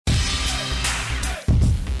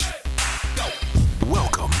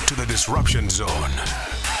Disruption Zone.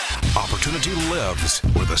 Opportunity lives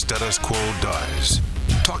where the status quo dies.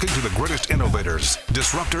 Talking to the greatest innovators,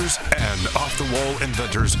 disruptors, and off-the-wall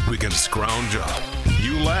inventors we can scrounge up.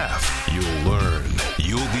 You laugh, you'll learn,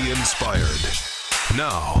 you'll be inspired.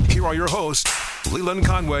 Now, here are your hosts, Leland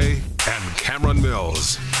Conway and Cameron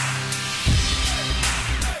Mills.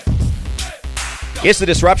 It's the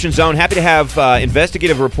Disruption Zone. Happy to have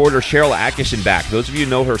investigative reporter Sharyl Attkisson back. Those of you who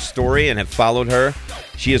know her story and have followed her,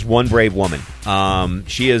 she is one brave woman.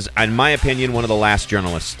 She is, in my opinion, one of the last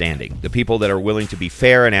journalists standing. The people that are willing to be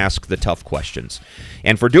fair and ask the tough questions.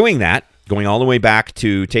 And for doing that, going all the way back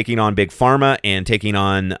to taking on Big Pharma and taking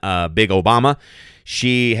on Big Obama,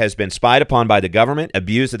 she has been spied upon by the government,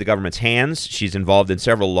 abused at the government's hands. She's involved in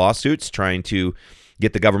several lawsuits trying to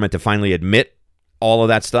get the government to finally admit all of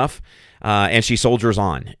that stuff. And she soldiers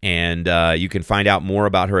on. And you can find out more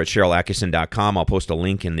about her at SharylAttkisson.com. I'll post a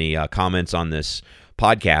link in the comments on this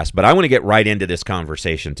podcast. But I want to get right into this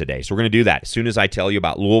conversation today. So we're going to do that as soon as I tell you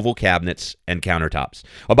about Louisville cabinets and countertops.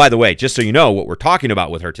 Oh, by the way, just so you know, what we're talking about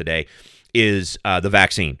with her today is the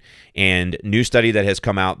vaccine. And new study that has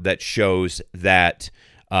come out that shows that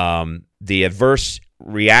the adverse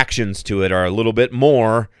reactions to it are a little bit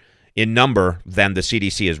more in number than the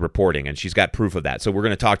CDC is reporting, and she's got proof of that. So we're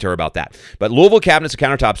going to talk to her about that. But Louisville Cabinets and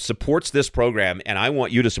Countertops supports this program, and I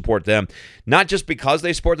want you to support them, not just because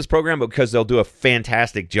they support this program, but because they'll do a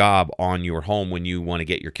fantastic job on your home when you want to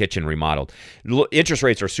get your kitchen remodeled. Interest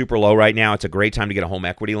rates are super low right now. It's a great time to get a home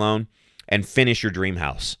equity loan and finish your dream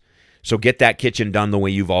house. So get that kitchen done the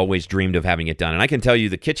way you've always dreamed of having it done. And I can tell you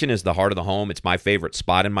the kitchen is the heart of the home. It's my favorite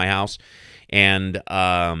spot in my house. And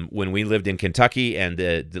when we lived in Kentucky and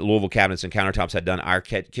the Louisville Cabinets and Countertops had done our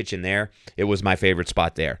kitchen there, it was my favorite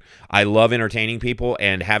spot there. I love entertaining people,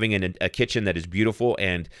 and having a kitchen that is beautiful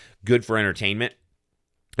and good for entertainment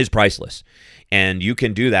is priceless. And you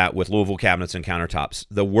can do that with Louisville Cabinets and Countertops.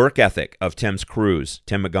 The work ethic of Tim's crews,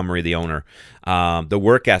 Tim Montgomery, the owner, the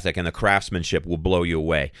work ethic and the craftsmanship will blow you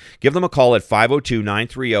away. Give them a call at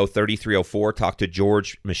 502-930-3304. Talk to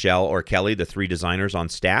George, Michelle, or Kelly, the three designers on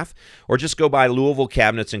staff, or just go by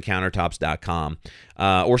LouisvilleCabinetsandCountertops.com,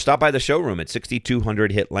 or stop by the showroom at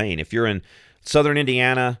 6200 Hit Lane. If you're in Southern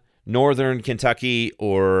Indiana, Northern Kentucky,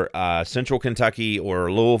 or Central Kentucky,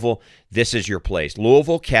 or Louisville, this is your place.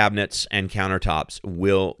 Louisville Cabinets and Countertops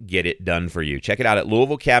will get it done for you. Check it out at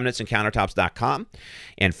LouisvilleCabinetsandCountertops.com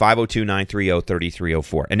and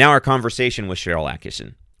 502-930-3304. And now our conversation with Sharyl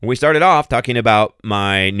Attkisson. We started off talking about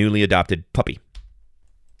my newly adopted puppy.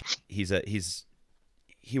 He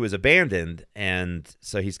was abandoned, and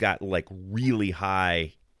so he's got like really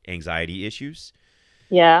high anxiety issues.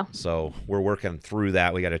 Yeah. So we're working through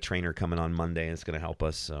that. We got a trainer coming on Monday, and it's going to help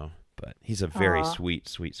us. So, but he's a very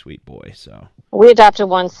sweet boy. So we adopted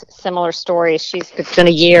one similar story. It's been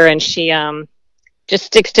a year, and she just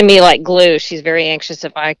sticks to me like glue. She's very anxious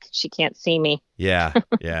if she can't see me. Yeah,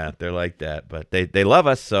 they're like that, but they love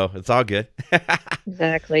us, so it's all good.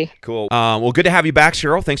 Exactly. Cool. Well, good to have you back,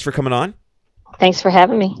 Sharyl. Thanks for coming on. Thanks for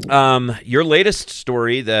having me. Your latest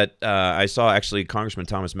story that I saw, actually, Congressman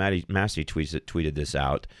Thomas Massey tweeted this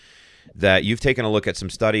out, that you've taken a look at some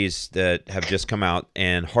studies that have just come out,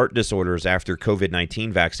 and heart disorders after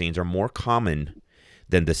COVID-19 vaccines are more common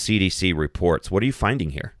than the CDC reports. What are you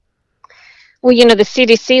finding here? Well, the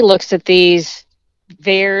CDC looks at these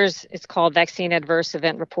VAERS, it's called Vaccine Adverse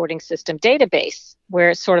Event Reporting System database,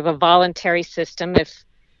 where it's sort of a voluntary system. If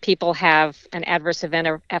people have an adverse event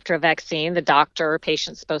after a vaccine, the doctor or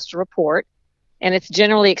patient's supposed to report, and it's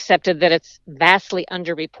generally accepted that it's vastly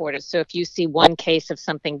underreported. So if you see one case of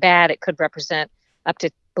something bad, it could represent up to,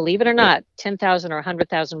 believe it or not, 10,000 or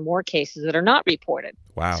 100,000 more cases that are not reported.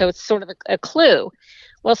 Wow. So it's sort of a clue.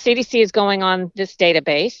 Well, CDC is going on this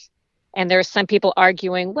database, and there are some people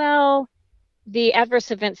arguing, well, the adverse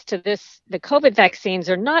events to the COVID vaccines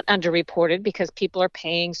are not underreported because people are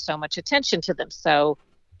paying so much attention to them. So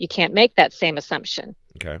you can't make that same assumption.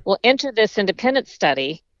 Okay. Well, enter this independent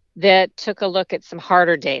study that took a look at some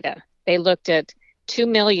harder data. They looked at 2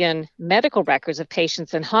 million medical records of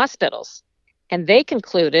patients in hospitals, and they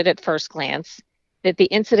concluded at first glance that the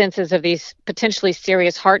incidences of these potentially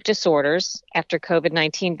serious heart disorders after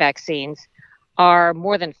COVID-19 vaccines are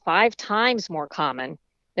more than 5 times more common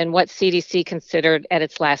than what CDC considered at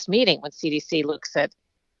its last meeting, when CDC looks at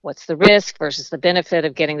what's the risk versus the benefit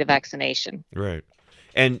of getting the vaccination. Right.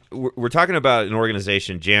 And we're talking about an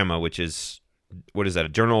organization, JAMA, which is, what is that, a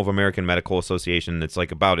Journal of American Medical Association. It's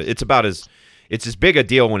as big a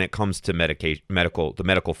deal when it comes to the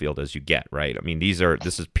medical field as you get, right? I mean,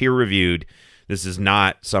 this is peer reviewed. This is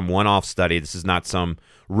not some one-off study. This is not some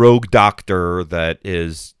rogue doctor that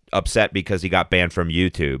is upset because he got banned from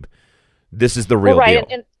YouTube. this is the real right.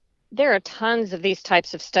 deal. And there are tons of these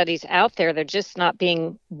types of studies out there. They're just not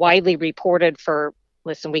being widely reported for,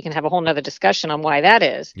 listen, we can have a whole nother discussion on why that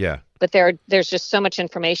is. Yeah. But there's just so much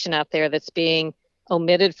information out there that's being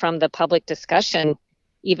omitted from the public discussion,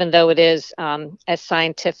 even though it is as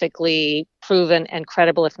scientifically proven and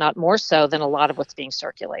credible, if not more so, than a lot of what's being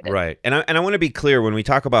circulated. Right. And I want to be clear, when we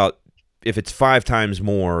talk about if it's 5 times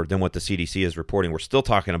more than what the CDC is reporting, we're still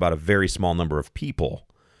talking about a very small number of people.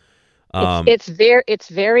 It's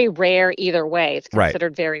very rare either way. It's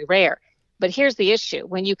considered very rare. But here's the issue.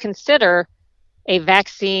 When you consider a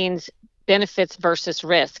vaccine's benefits versus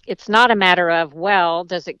risk, it's not a matter of, well,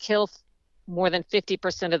 does it kill more than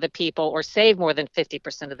 50% of the people or save more than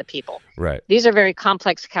 50% of the people? Right. These are very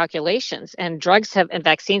complex calculations, and drugs and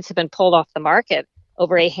vaccines have been pulled off the market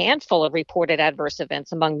over a handful of reported adverse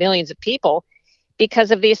events among millions of people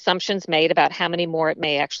because of the assumptions made about how many more it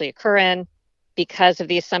may actually occur in, because of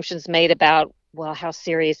the assumptions made about, well, how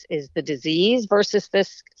serious is the disease versus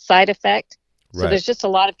this side effect. So there's just a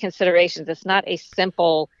lot of considerations. It's not a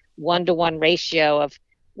simple 1-to-1 ratio of,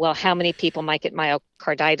 well, how many people might get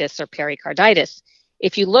myocarditis or pericarditis.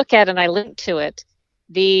 If you look at, and I linked to it,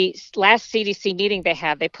 the last CDC meeting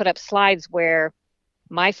they put up slides where,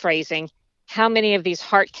 my phrasing, how many of these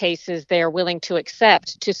heart cases they are willing to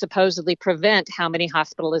accept to supposedly prevent how many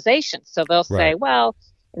hospitalizations. So they'll say, well,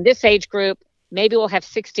 in this age group, maybe we'll have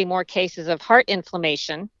 60 more cases of heart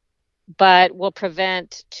inflammation, but we'll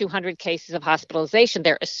prevent 200 cases of hospitalization,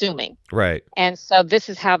 they're assuming. Right. And so this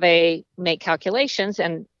is how they make calculations,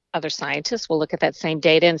 and other scientists will look at that same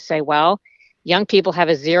data and say, well, young people have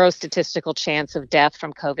a 0 statistical chance of death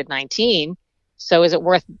from COVID-19. So is it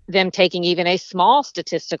worth them taking even a small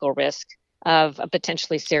statistical risk of a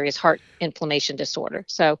potentially serious heart inflammation disorder?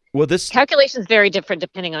 So this calculation is very different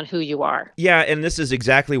depending on who you are. Yeah, and this is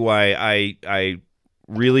exactly why I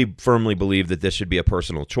really firmly believe that this should be a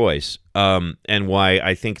personal choice, and why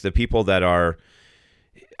I think the people that are,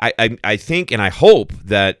 I think and I hope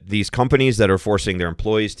that these companies that are forcing their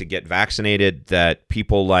employees to get vaccinated, that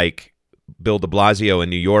people like Bill de Blasio in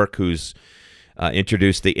New York, who's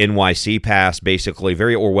introduced the NYC pass, basically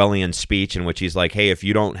very Orwellian speech in which he's like, hey, if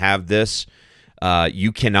you don't have this,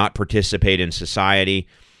 you cannot participate in society.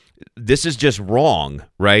 This is just wrong,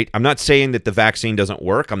 right? I'm not saying that the vaccine doesn't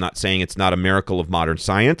work. I'm not saying it's not a miracle of modern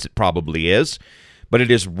science. It probably is. But it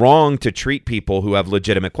is wrong to treat people who have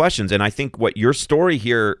legitimate questions. And I think what your story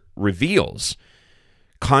here reveals,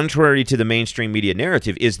 contrary to the mainstream media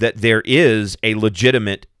narrative, is that there is a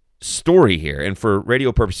legitimate story here. And for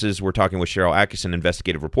radio purposes, we're talking with Sharyl Attkisson,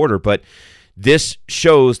 investigative reporter, but this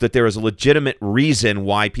shows that there is a legitimate reason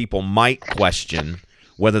why people might question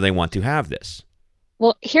whether they want to have this.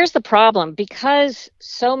 Well, here's the problem. Because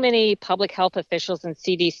so many public health officials and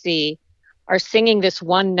CDC are singing this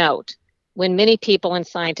one note, when many people and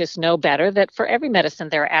scientists know better that for every medicine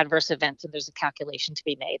there are adverse events and there's a calculation to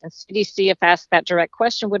be made. And CDC, if asked that direct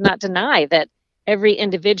question, would not deny that every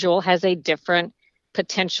individual has a different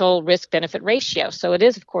potential risk-benefit ratio. So it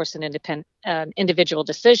is, of course, an independent individual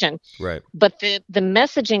decision. Right. But the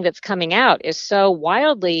messaging that's coming out is so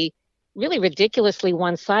wildly, really ridiculously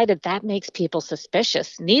one-sided, that makes people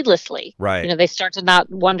suspicious needlessly. Right. You know, they start to not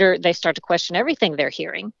wonder, they start to question everything they're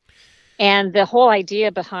hearing. And the whole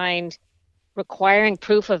idea behind requiring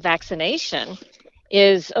proof of vaccination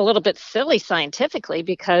is a little bit silly scientifically,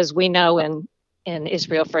 because we know in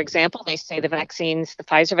Israel, for example, they say the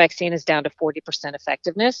Pfizer vaccine is down to 40%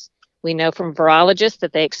 effectiveness. We know from virologists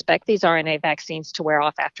that they expect these RNA vaccines to wear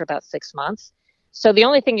off after about 6 months. So the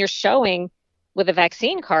only thing you're showing with a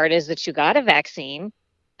vaccine card is that you got a vaccine,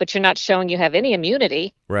 but you're not showing you have any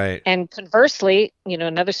immunity. Right. And conversely, you know,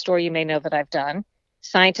 another story you may know that I've done,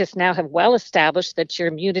 scientists now have well established that your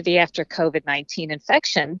immunity after COVID-19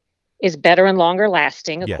 infection is better and longer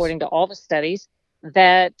lasting, according to all the studies,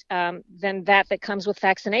 than that comes with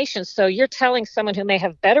vaccination. So you're telling someone who may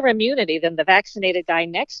have better immunity than the vaccinated guy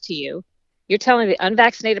next to you, you're telling the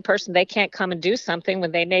unvaccinated person they can't come and do something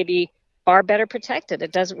when they may be far better protected.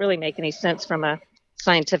 It doesn't really make any sense from a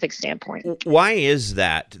scientific standpoint. Why is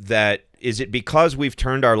that? Is it because we've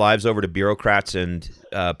turned our lives over to bureaucrats and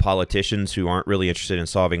politicians who aren't really interested in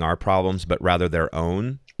solving our problems, but rather their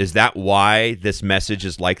own? Is that why this message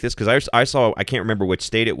is like this? Because I saw, I can't remember which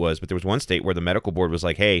state it was, but there was one state where the medical board was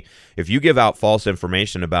like, hey, if you give out false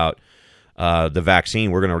information about the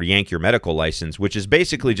vaccine, we're going to yank your medical license, which is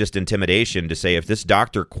basically just intimidation to say if this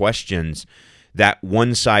doctor questions that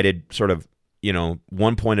one-sided sort of, you know,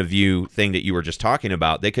 one point of view thing that you were just talking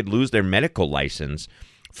about, they could lose their medical license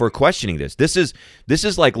for questioning this. This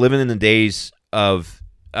is like living in the days of,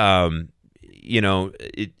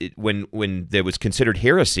 when there was considered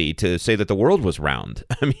heresy to say that the world was round.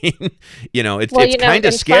 I mean, it's kind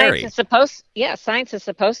of scary. Science is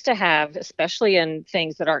supposed to have, especially in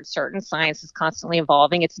things that aren't certain. Science is constantly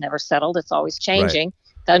evolving. It's never settled. It's always changing. Right.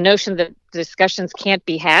 The notion that discussions can't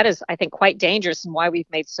be had is, I think, quite dangerous, and why we've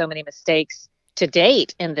made so many mistakes to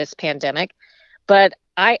date in this pandemic. But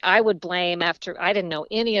I would blame, after I didn't know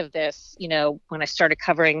any of this, when I started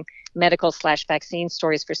covering medical/vaccine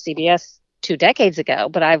stories for CBS 2 decades ago,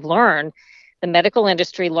 but I've learned the medical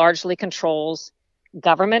industry largely controls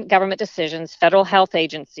government decisions, federal health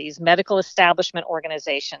agencies, medical establishment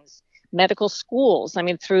organizations, medical schools. I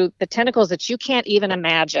mean, through the tentacles that you can't even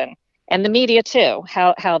imagine, and the media too,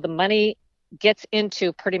 how the money gets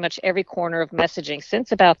into pretty much every corner of messaging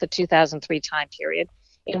since about the 2003 time period,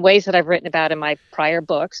 in ways that I've written about in my prior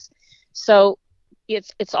books. So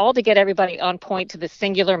it's all to get everybody on point to the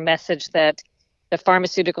singular message that the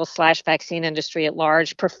pharmaceutical/vaccine industry at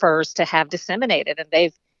large prefers to have disseminated. And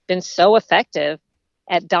they've been so effective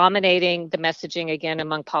at dominating the messaging, again,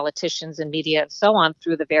 among politicians and media and so on,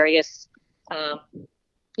 through the various,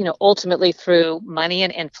 ultimately through money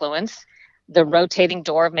and influence, the rotating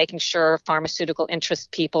door of making sure pharmaceutical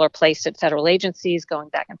interest people are placed at federal agencies, going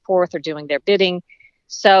back and forth or doing their bidding.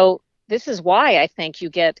 So this is why I think you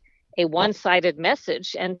get a one-sided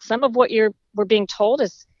message. And some of what we're being told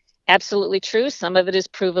is absolutely true. Some of it is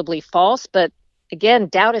provably false. But again,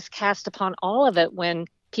 doubt is cast upon all of it when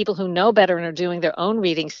people who know better and are doing their own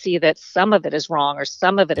reading see that some of it is wrong or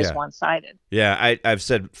some of it is one-sided. Yeah, I've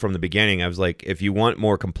said from the beginning, I was like, if you want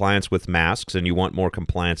more compliance with masks and you want more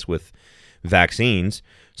compliance with vaccines,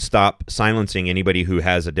 stop silencing anybody who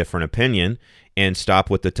has a different opinion and stop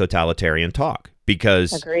with the totalitarian talk.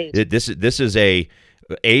 Because this is a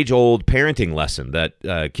age-old parenting lesson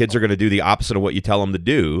that kids are going to do the opposite of what you tell them to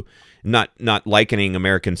do. Not likening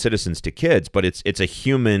American citizens to kids, but it's a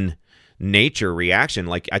human nature reaction.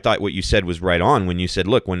 Like, I thought what you said was right on when you said,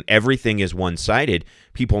 look, when everything is one-sided,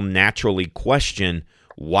 people naturally question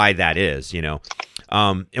why that is. And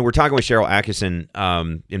we're talking with Sharyl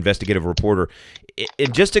Attkisson, investigative reporter.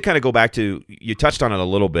 And just to kind of go back to, you touched on it a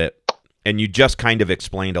little bit, and you just kind of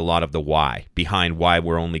explained a lot of the why behind why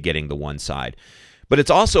we're only getting the one side. But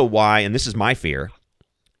it's also why, and this is my fear,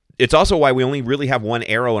 it's also why we only really have one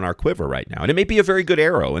arrow in our quiver right now. And it may be a very good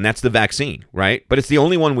arrow, and that's the vaccine, right? But it's the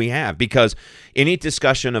only one we have, because any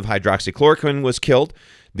discussion of hydroxychloroquine was killed.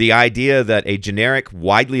 The idea that a generic,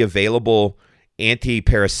 widely available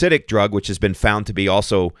anti-parasitic drug, which has been found to be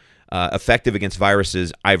also effective against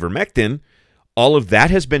viruses, ivermectin, all of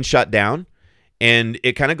that has been shut down. And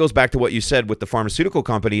it kind of goes back to what you said with the pharmaceutical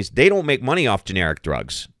companies. They don't make money off generic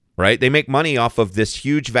drugs, right? They make money off of this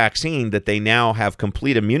huge vaccine that they now have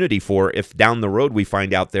complete immunity for if down the road we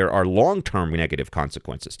find out there are long-term negative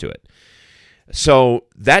consequences to it. So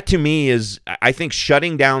that, to me, is, I think,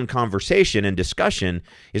 shutting down conversation and discussion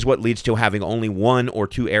is what leads to having only one or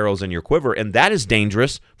two arrows in your quiver, and that is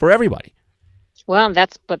dangerous for everybody. Well,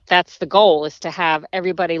 that's the goal, is to have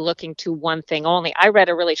everybody looking to one thing only. I read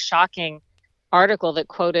a really shocking article that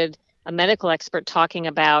quoted a medical expert talking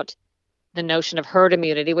about the notion of herd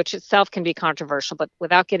immunity, which itself can be controversial, but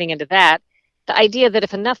without getting into that, the idea that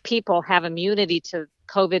if enough people have immunity to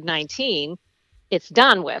COVID-19, it's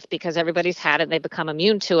done with because everybody's had it, they become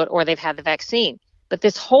immune to it, or they've had the vaccine. But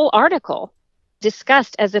this whole article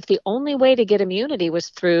discussed as if the only way to get immunity was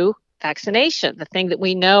through vaccination, the thing that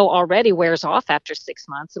we know already wears off after 6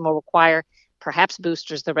 months and will require perhaps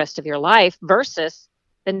boosters the rest of your life, versus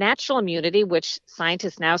the natural immunity, which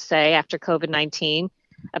scientists now say after COVID-19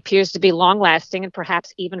 appears to be long-lasting and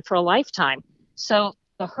perhaps even for a lifetime. So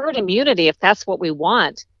the herd immunity, if that's what we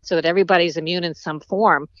want, so that everybody's immune in some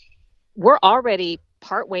form, we're already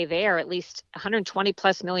partway there. At least 120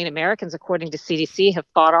 plus million Americans, according to CDC, have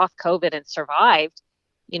fought off COVID and survived.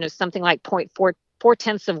 Something like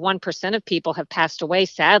 0.4% of people have passed away,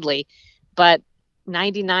 sadly, but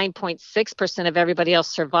 99.6% of everybody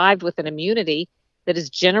else survived with an immunity that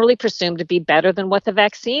is generally presumed to be better than what the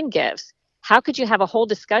vaccine gives. How could you have a whole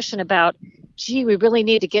discussion about, gee, we really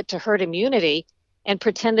need to get to herd immunity, and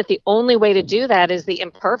pretend that the only way to do that is the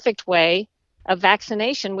imperfect way of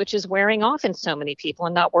vaccination, which is wearing off in so many people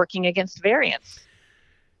and not working against variants?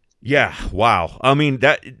 Yeah, wow. I mean,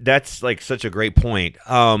 that's like such a great point.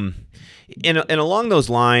 And along those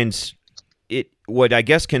lines, what I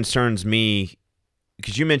guess concerns me,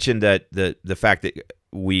 because you mentioned that the fact that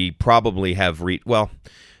we probably have reached, well,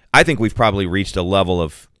 I think we've probably reached a level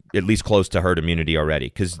of at least close to herd immunity already,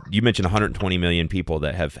 because you mentioned 120 million people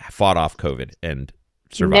that have fought off COVID and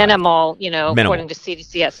survived. Minimal, according to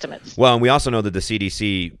CDC estimates. Well, and we also know that the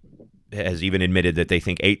CDC has even admitted that they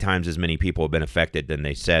think 8 times as many people have been affected than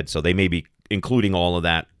they said. So they may be including all of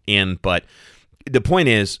that in. But the point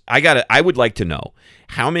is, I would like to know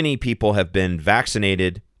how many people have been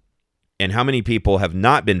vaccinated and how many people have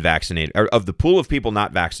not been vaccinated, or of the pool of people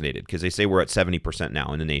not vaccinated, because they say we're at 70%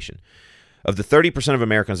 now in the nation. Of the 30% of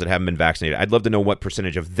Americans that haven't been vaccinated, I'd love to know what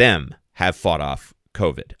percentage of them have fought off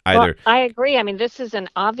COVID. Well, I agree. I mean, this is an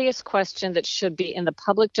obvious question that should be in the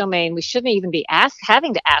public domain. We shouldn't even be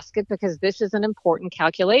having to ask it, because this is an important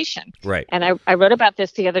calculation. Right. And I wrote about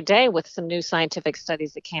this the other day with some new scientific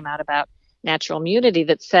studies that came out about natural immunity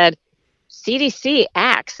that said CDC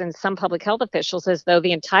acts, and some public health officials, as though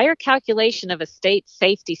the entire calculation of a state's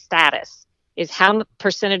safety status is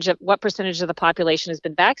what percentage of the population has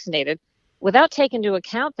been vaccinated, without taking into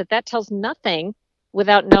account that tells nothing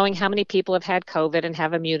without knowing how many people have had COVID and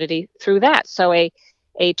have immunity through that. So a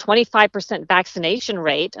 25% vaccination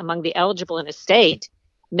rate among the eligible in a state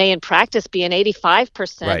may in practice be an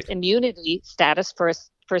 85% immunity status for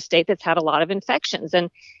a state that's had a lot of infections. And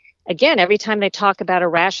again, every time they talk about a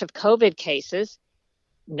rash of COVID cases,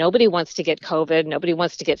 nobody wants to get COVID, nobody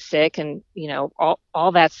wants to get sick, and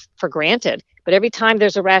all that's for granted. But every time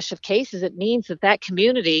there's a rash of cases, it means that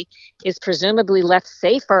community is presumably left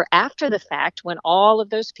safer after the fact, when all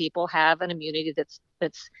of those people have an immunity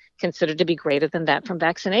that's considered to be greater than that from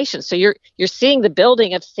vaccination. So you're seeing the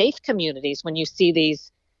building of safe communities when you see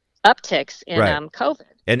these upticks in COVID.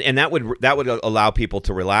 And that would allow people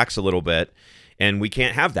to relax a little bit, and we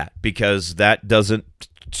can't have that, because that doesn't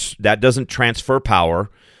transfer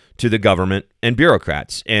power to the government and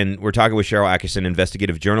bureaucrats. And we're talking with Sharyl Attkisson,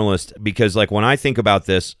 investigative journalist, because like when I think about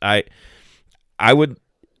this, I would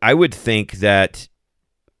think that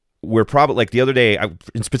we're probably, like the other day,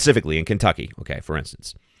 specifically in Kentucky, okay, for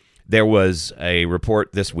instance, there was a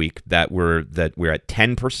report this week that we're at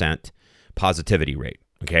 10% positivity rate,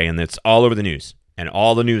 okay, and it's all over the news, and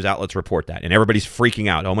all the news outlets report that, and everybody's freaking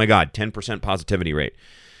out. Oh my God, 10% positivity rate.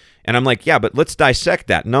 And I'm like, yeah, but let's dissect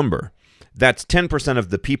that number. That's 10% of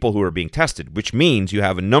the people who are being tested, which means you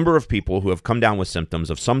have a number of people who have come down with symptoms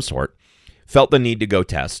of some sort, felt the need to go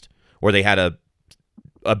test, or they had a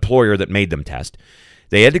employer that made them test.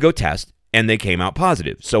 They had to go test, and they came out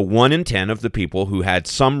positive. So 1 in 10 of the people who had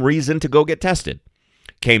some reason to go get tested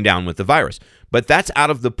came down with the virus. But that's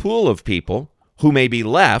out of the pool of people who may be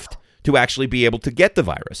left to actually be able to get the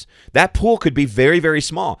virus. That pool could be very, very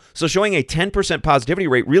small. So showing a 10% positivity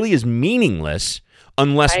rate really is meaningless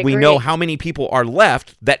unless we know how many people are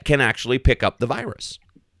left that can actually pick up the virus.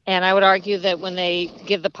 And I would argue that when they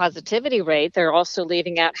give the positivity rate, they're also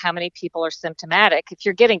leaving out how many people are symptomatic. If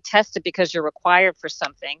you're getting tested because you're required for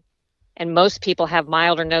something, and most people have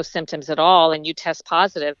mild or no symptoms at all, and you test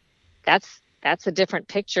positive, that's a different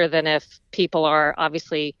picture than if people are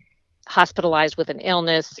obviously hospitalized with an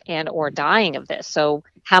illness and or dying of this. So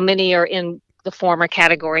how many are in the former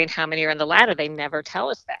category and how many are in the latter? They never tell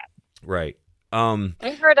us that. Right.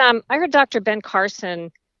 I heard Dr. Ben Carson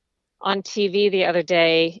on TV the other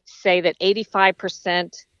day say that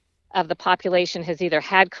 85% of the population has either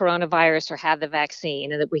had coronavirus or had the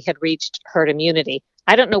vaccine, and that we had reached herd immunity.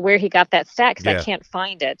 I don't know where he got that stat, because I can't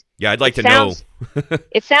find it. Yeah, I'd like to know.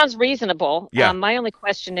 It sounds reasonable. Yeah. My only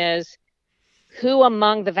question is, who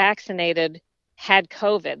among the vaccinated had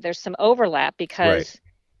COVID? There's some overlap, because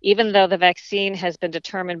even though the vaccine has been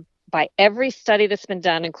determined by every study that's been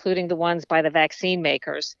done, including the ones by the vaccine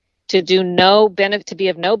makers, to be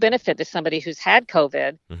of no benefit to somebody who's had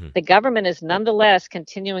COVID, the government is nonetheless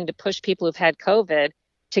continuing to push people who've had COVID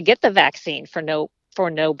to get the vaccine for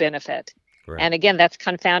no benefit. Right. And again, that's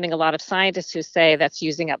confounding a lot of scientists who say that's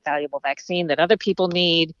using up valuable vaccine that other people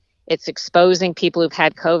need. It's exposing people who've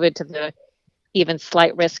had COVID to the even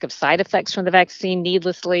slight risk of side effects from the vaccine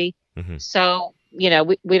needlessly. So, we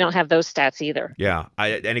don't have those stats either. Yeah.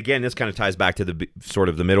 And again, this kind of ties back to the sort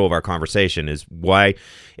of the middle of our conversation is why,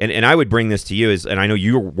 and I would bring this to you and I know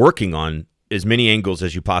you're working on as many angles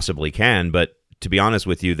as you possibly can, but to be honest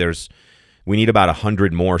with you, we need about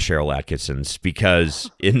 100 more Sharyl Attkissons,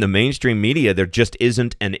 because in the mainstream media, there just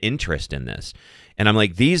isn't an interest in this. And I'm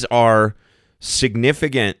like, these are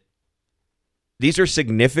significant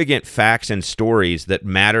facts and stories that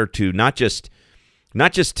matter to not just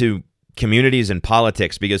to communities and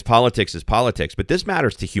politics, because politics is politics, but this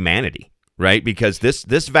matters to humanity, right? Because this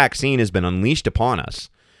vaccine has been unleashed upon us,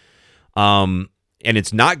 and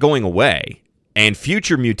it's not going away, and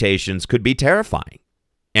future mutations could be terrifying.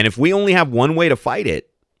 And if we only have one way to fight it,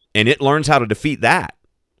 and it learns how to defeat that,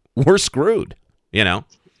 we're screwed,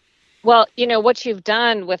 Well, what you've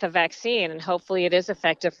done with a vaccine, and hopefully it is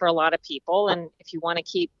effective for a lot of people, and if you want to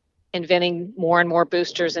keep inventing more and more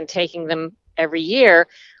boosters and taking them every year,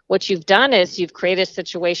 what you've done is you've created a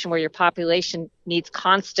situation where your population needs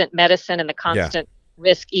constant medicine and the constant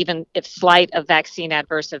risk, even if slight, of vaccine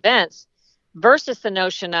adverse events, versus the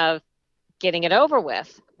notion of getting it over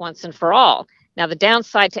with once and for all. Now, the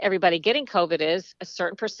downside to everybody getting COVID is a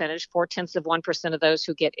certain percentage, 0.4% of those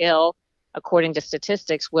who get ill, according to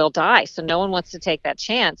statistics, will die. So no one wants to take that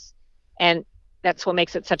chance. And that's what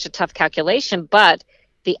makes it such a tough calculation. But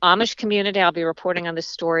the Amish community, I'll be reporting on this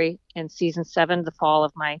story in season 7, the fall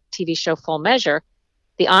of my TV show Full Measure.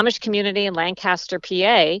 The Amish community in Lancaster,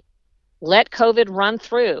 PA, let COVID run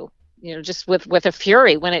through, just with a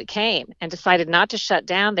fury when it came, and decided not to shut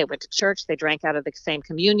down. They went to church, they drank out of the same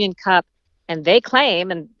communion cup, and they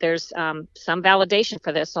claim, and there's some validation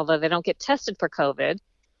for this, although they don't get tested for COVID,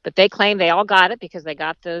 but they claim they all got it because they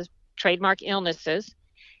got the trademark illnesses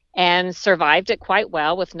and survived it quite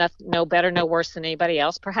well with no better, no worse than anybody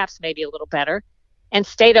else, perhaps maybe a little better, and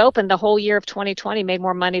stayed open the whole year of 2020, made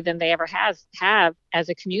more money than they ever have as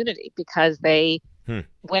a community because they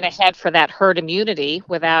went ahead for that herd immunity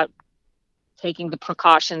without taking the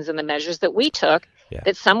precautions and the measures that we took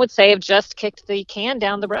that some would say have just kicked the can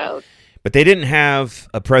down the road. But they didn't have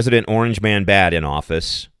a President Orange Man Bad in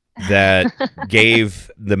office that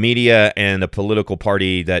gave the media and the political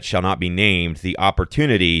party that shall not be named the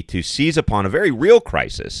opportunity to seize upon a very real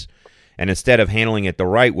crisis, and instead of handling it the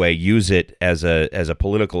right way, use it as a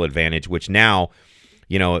political advantage, which now,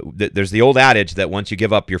 there's the old adage that once you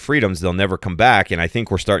give up your freedoms, they'll never come back, and I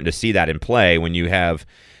think we're starting to see that in play when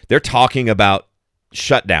they're talking about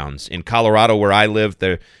shutdowns. In Colorado, where I live,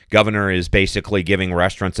 the governor is basically giving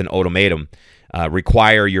restaurants an ultimatum.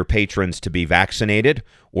 Require your patrons to be vaccinated,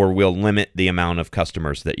 or we'll limit the amount of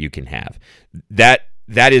customers that you can have. That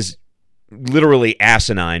is literally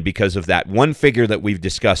asinine because of that one figure that we've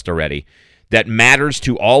discussed already that matters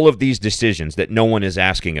to all of these decisions that no one is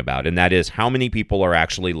asking about, and that is how many people are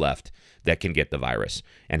actually left that can get the virus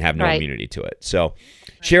and have no immunity to it. So,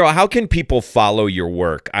 Sharyl, how can people follow your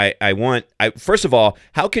work? First of all,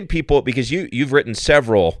 how can people, because you've written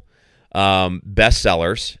several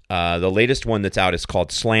bestsellers. The latest one that's out is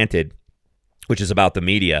called Slanted, which is about the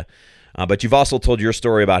media. But you've also told your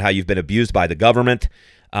story about how you've been abused by the government.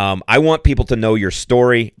 I want people to know your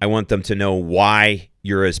story. I want them to know why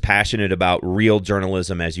you're as passionate about real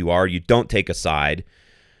journalism as you are. You don't take a side.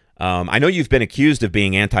 I know you've been accused of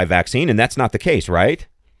being anti-vaccine, and that's not the case, right?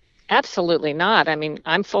 Absolutely not. I mean,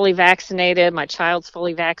 I'm fully vaccinated. My child's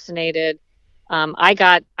fully vaccinated. I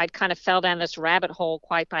kind of fell down this rabbit hole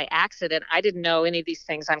quite by accident. I didn't know any of these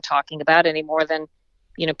things I'm talking about any more than,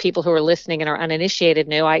 people who are listening and are uninitiated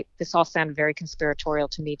knew. This all sounded very conspiratorial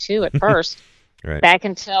to me too at first, right. Back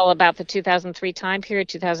until about the 2003 time period,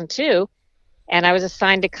 2002. And I was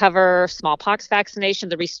assigned to cover smallpox vaccination,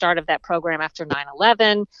 the restart of that program after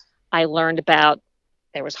 9/11. I learned about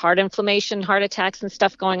there was heart inflammation, heart attacks and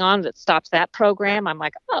stuff going on that stopped that program. I'm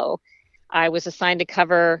like, I was assigned to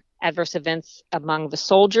cover adverse events among the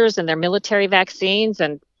soldiers and their military vaccines,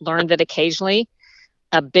 and learned that occasionally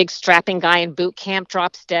a big strapping guy in boot camp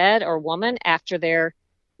drops dead, or woman, after their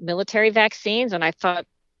military vaccines. And I thought,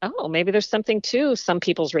 maybe there's something to some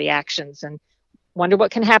people's reactions, and wonder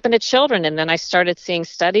what can happen to children. And then I started seeing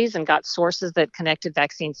studies and got sources that connected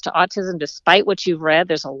vaccines to autism. Despite what you've read,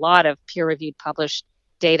 there's a lot of peer-reviewed published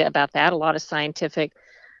data about that, a lot of scientific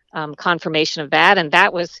confirmation of that. And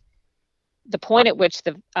that was the point at which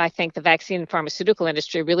I think the vaccine and pharmaceutical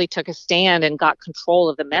industry really took a stand and got control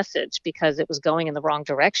of the message, because it was going in the wrong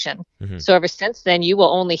direction. Mm-hmm. So ever since then, you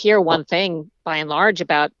will only hear one thing by and large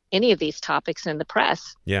about any of these topics in the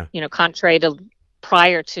press. Yeah. Contrary to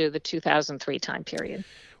prior to the 2003 time period.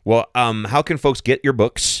 Well, how can folks get your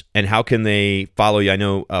books, and how can they follow you? I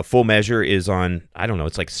know Full Measure is on, I don't know,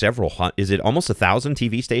 it's like is it almost 1,000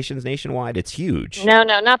 TV stations nationwide? It's huge. No,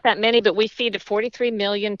 not that many, but we feed to 43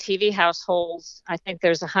 million TV households. I think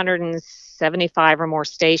there's 175 or more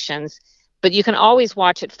stations, but you can always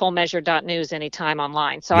watch at fullmeasure.news anytime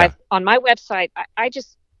online. So on my website,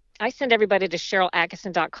 I send everybody to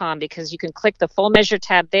SharylAttkisson.com, because you can click the Full Measure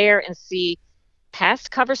tab there and see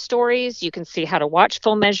past cover stories. You can see how to watch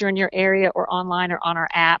Full Measure in your area or online or on our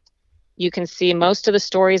app. You can see most of the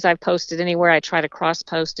stories I've posted anywhere. I try to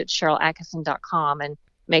cross-post at SharylAttkisson.com and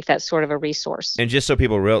make that sort of a resource. And just so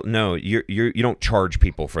people know, you don't charge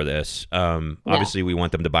people for this. Obviously, we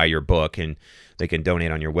want them to buy your book, and they can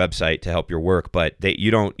donate on your website to help your work. But you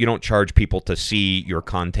don't charge people to see your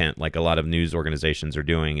content like a lot of news organizations are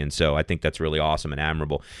doing. And so I think that's really awesome and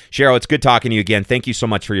admirable. Sharyl, it's good talking to you again. Thank you so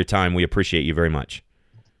much for your time. We appreciate you very much.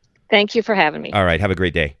 Thank you for having me. All right. Have a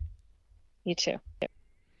great day. You too.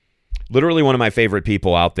 literally one of my favorite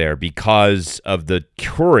people out there because of the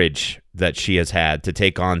courage that she has had to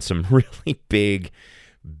take on some really big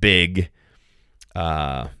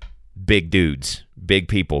dudes, big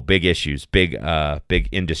people, big issues, big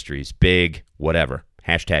industries, big whatever,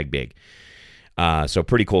 #big. So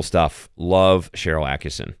pretty cool stuff. Love Sharyl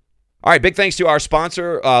Attkisson. All right, big thanks to our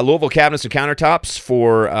sponsor, Louisville Cabinets and Countertops,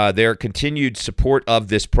 for their continued support of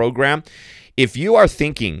this program. If you are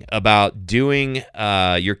thinking about doing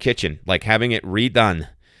your kitchen, like having it redone,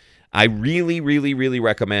 I really, really, really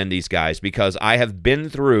recommend these guys because I have been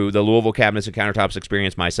through the Louisville Cabinets and Countertops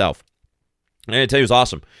experience myself. And I tell you, it was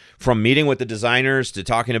awesome. From meeting with the designers to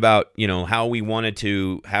talking about, how we wanted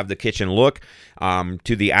to have the kitchen look,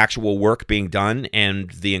 to the actual work being done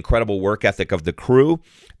and the incredible work ethic of the crew,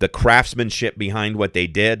 the craftsmanship behind what they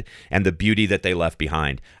did, and the beauty that they left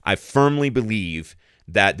behind. I firmly believe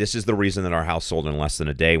that this is the reason that our house sold in less than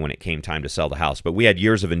a day when it came time to sell the house. But we had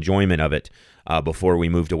years of enjoyment of it before we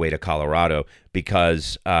moved away to Colorado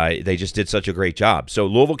because they just did such a great job. So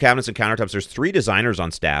Louisville Cabinets and Countertops, there's 3 designers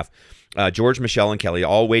on staff, George, Michelle, and Kelly,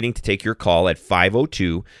 all waiting to take your call at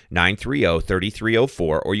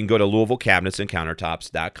 502-930-3304, or you can go to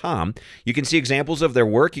LouisvilleCabinetsandCountertops.com. You can see examples of their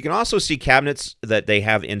work. You can also see cabinets that they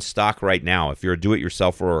have in stock right now. If you're a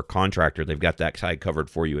do-it-yourselfer or a contractor, they've got that side covered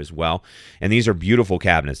for you as well. And these are beautiful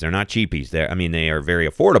cabinets. They're not cheapies. They are very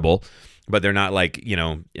affordable, but they're not like,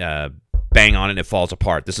 bang on it and it falls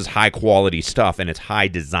apart. This is high-quality stuff, and it's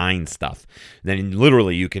high-design stuff. Then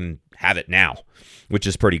literally you can have it now, which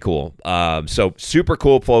is pretty cool. So super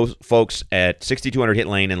cool folks at 6200 Hit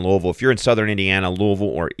Lane in Louisville. If you're in southern Indiana, Louisville,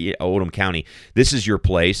 or Oldham County, this is your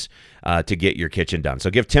place to get your kitchen done. So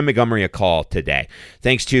give Tim Montgomery a call today.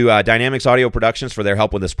 Thanks to Dynamics Audio Productions for their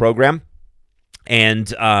help with this program.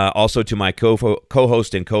 And also to my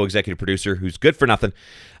co-host and co-executive producer, who's good for nothing,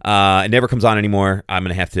 and never comes on anymore. I'm going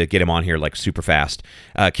to have to get him on here like super fast.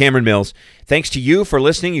 Cameron Mills, thanks to you for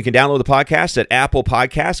listening. You can download the podcast at Apple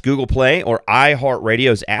Podcasts, Google Play, or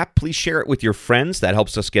iHeartRadio's app. Please share it with your friends. That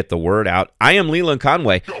helps us get the word out. I am Leland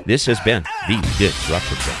Conway. This has been The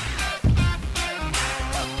Disruption Zone.